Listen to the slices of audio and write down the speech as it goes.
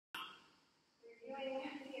doing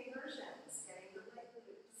the inversions, getting the leg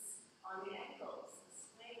loops on the ankles. The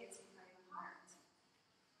swing is behind the heart.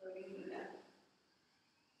 Floating Buddha.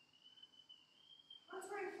 Once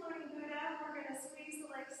we're in floating Buddha, we're going to squeeze the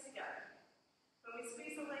legs together. When we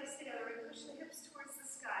squeeze the legs together, we push the hips towards the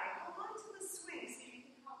sky. Hold on to the swing so you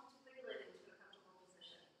can help to wiggle it into a comfortable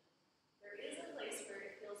position. There is a place where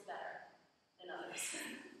it feels better than others.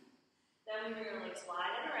 Then we bring our legs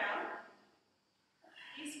wide and around.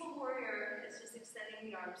 Peaceful warrior is just extending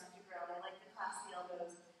the arms to the ground. I like to clasp the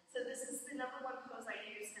elbows. So this is the #1 pose I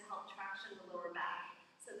use to help traction the lower back.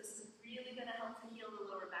 So this is really going to help to heal the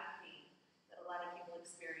lower back pain that a lot of people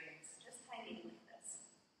experience. Just hanging like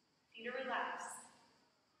this. Feet are relaxed.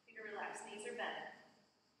 Feet are relaxed. Knees are bent.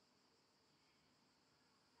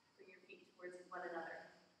 Bring your feet towards one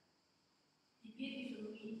another. I piedi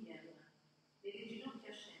sono uniti, le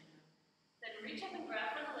ginocchia scendono. Then reach up and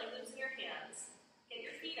grab for the leg loops in your hands. Get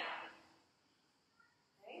your feet out.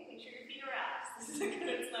 Okay, make sure your feet are out. This isn't good,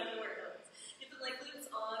 it's not going to work. Get the leg loops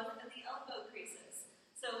on the elbow creases.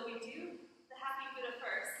 So we do the happy Buddha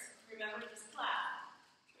first. Remember, just clap.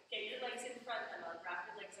 Get your legs in front, Emma. Wrap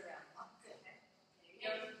your legs around. Okay. There you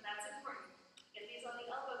go. That's important. Get these on the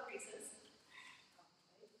elbow creases.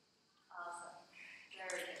 Okay. Awesome.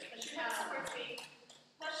 Very good. Push your hips towards me.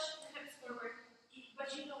 Push your hips forward.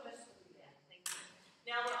 Bacino verso di me. Thank you.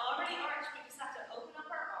 Now we're already arched. We just have to open up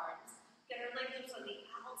our arms. Get our leg loops on the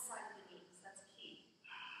outside of the knees. That's key.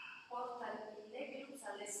 Porta i leg loops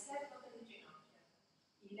all'esterno delle ginocchia.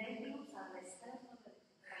 I leg loops all'esterno delle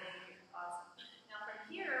ginocchia. Awesome. Now from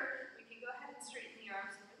here, we can go ahead and straighten the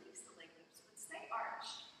arms and release the leg loops, but stay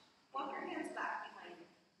arched. Walk your hands back behind you.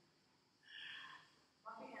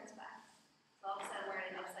 Walk your hands back. So all of a sudden we're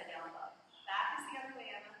in an upside down dog. Back is the other way,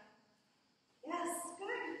 Emma. Yes,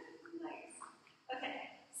 good. Nice.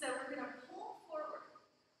 Okay, so we're going to pull forward.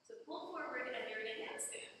 So pull forward and you're in a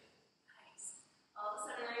handstand. Nice. All of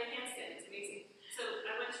a sudden we're in a handstand. It's amazing. So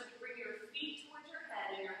I want you to bring your feet towards your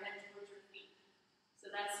head and your head towards your feet.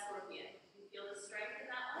 So that's scorpion. You feel the strength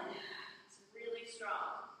in that one? It's really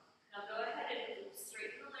strong. Now go ahead and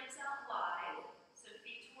straighten the legs out wide. So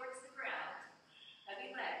feet towards the ground.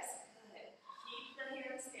 Heavy legs. Go ahead. Keep the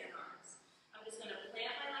handstand arms. I'm just going to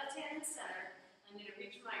plant my left hand in center. I'm going to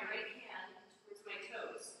reach my right hand towards my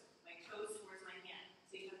toes towards my hand.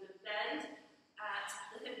 So you have to bend at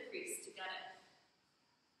the hip crease to get it.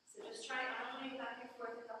 So just try moving back and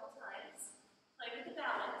forth a couple times. Play with the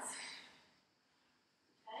balance.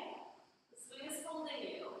 Okay? The swing is holding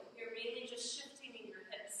you. You're mainly just shifting in your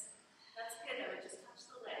hips. That's good, Emma. Just touch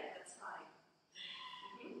the leg. That's fine.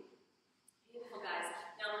 Beautiful, guys.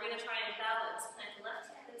 Now we're going to try and balance. Plant the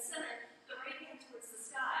left hand in center, the right hand towards the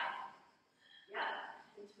sky.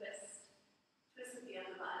 Yep. And twist. Twist with the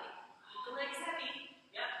other body. Keep the legs heavy.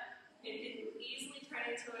 Yep. It can easily turn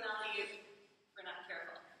into an alley-oop if we're not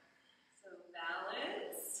careful. So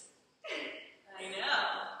balance. I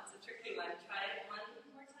know. It's a tricky one. Try it one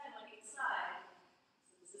more time on each side.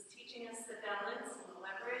 So this is teaching us the balance and the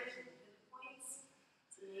leverage and the hip points.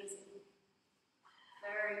 It's amazing.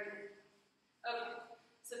 Very good. Okay.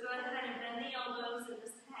 So go ahead and bend the elbows and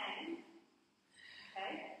just hang.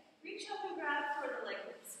 Okay? Reach up and grab for the leg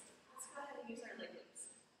loops. Let's go ahead and use our leg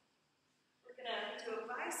loops. We're going to do a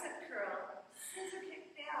bicep curl, scissor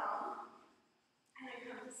kick down, and then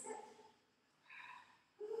come to sit.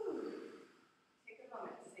 Ooh. Take a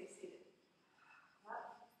moment to stay seated.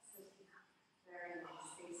 Up, sit down. Very nice.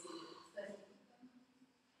 Stay seated.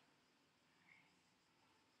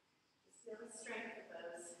 Just feel the strength of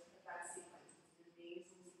that sequence. It's an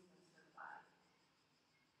amazing sequence for the body.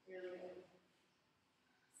 Really good.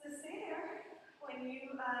 So stay there. When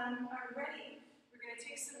you are ready, we're going to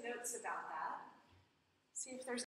take some notes about that. See if there's